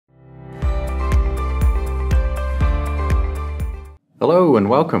Hello and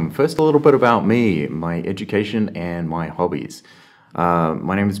welcome. First, a little bit about me, my education and my hobbies.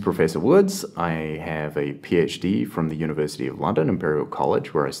 My name is Professor Woods. I have a PhD from the University of London, Imperial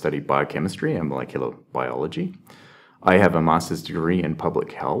College, where I studied biochemistry and molecular biology. I have a master's degree in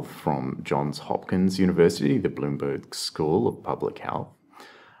public health from Johns Hopkins University, the Bloomberg School of Public Health.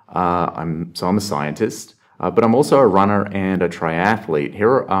 I'm a scientist, but I'm also a runner and a triathlete.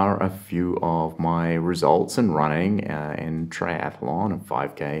 Here are a few of my results in running in triathlon and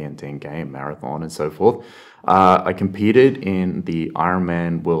 5K and 10K and marathon and so forth. I competed in the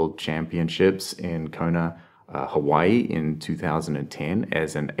Ironman World Championships in Kona, Hawaii in 2010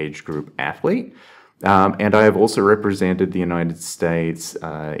 as an age group athlete. And I have also represented the United States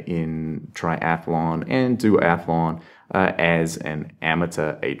in triathlon and duathlon as an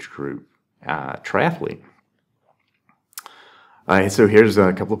amateur age group triathlete. So here's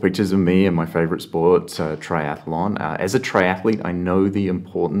a couple of pictures of me and my favorite sport, triathlon. As a triathlete, I know the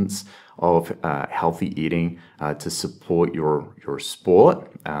importance of healthy eating to support your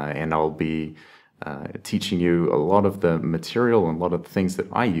sport, and I'll be teaching you a lot of the material and a lot of the things that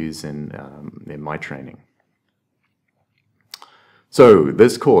I use in my training. So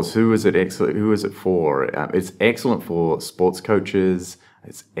this course, who is it for? It's excellent for sports coaches.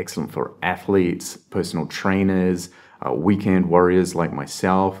 It's excellent for athletes, personal trainers, weekend warriors like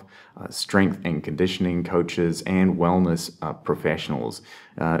myself, strength and conditioning coaches, and wellness professionals.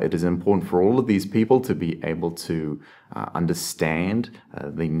 It is important for all of these people to be able to understand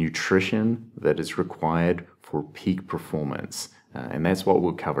the nutrition that is required for peak performance. And that's what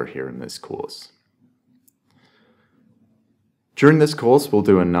we'll cover here in this course. During this course, we'll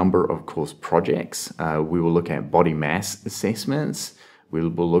do a number of course projects. We will look at body mass assessments. We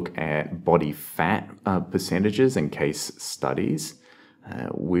will look at body fat percentages and case studies.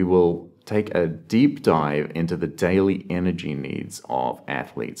 We will take a deep dive into the daily energy needs of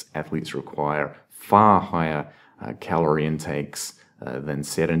athletes. Athletes require far higher calorie intakes than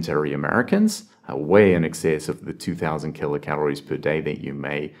sedentary Americans, way in excess of the 2,000 kilocalories per day that you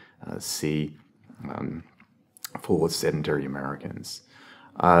may see for sedentary Americans.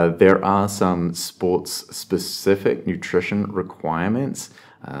 There are some sports-specific nutrition requirements,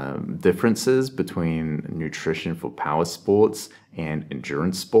 differences between nutrition for power sports and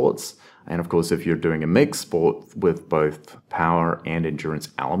endurance sports. And of course, if you're doing a mixed sport with both power and endurance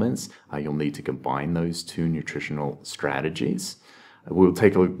elements, you'll need to combine those two nutritional strategies. We'll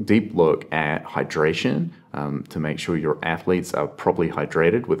take a deep look at hydration to make sure your athletes are properly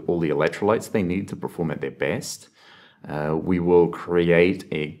hydrated with all the electrolytes they need to perform at their best. We will create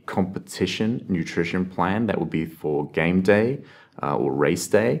a competition nutrition plan that will be for game day or race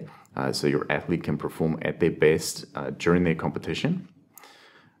day, so your athlete can perform at their best during their competition.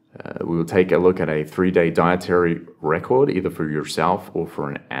 We will take a look at a 3-day dietary record, either for yourself or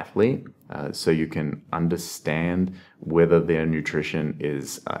for an athlete, so you can understand whether their nutrition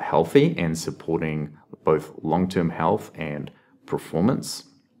is healthy and supporting both long-term health and performance.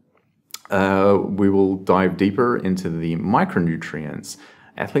 We will dive deeper into the micronutrients.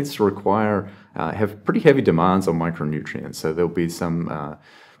 Athletes have pretty heavy demands on micronutrients, so there'll be some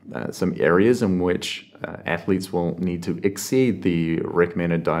areas in which athletes will need to exceed the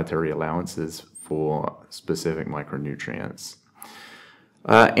recommended dietary allowances for specific micronutrients.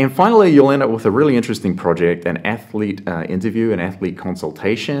 And finally, you'll end up with a really interesting project, an athlete interview, an athlete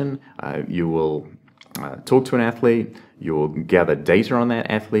consultation. You will talk to an athlete, you will gather data on that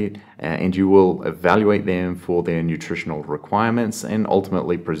athlete, and you will evaluate them for their nutritional requirements and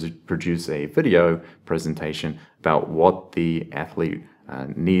ultimately produce a video presentation about what the athlete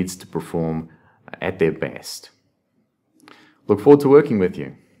needs to perform at their best. Look forward to working with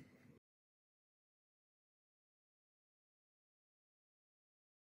you.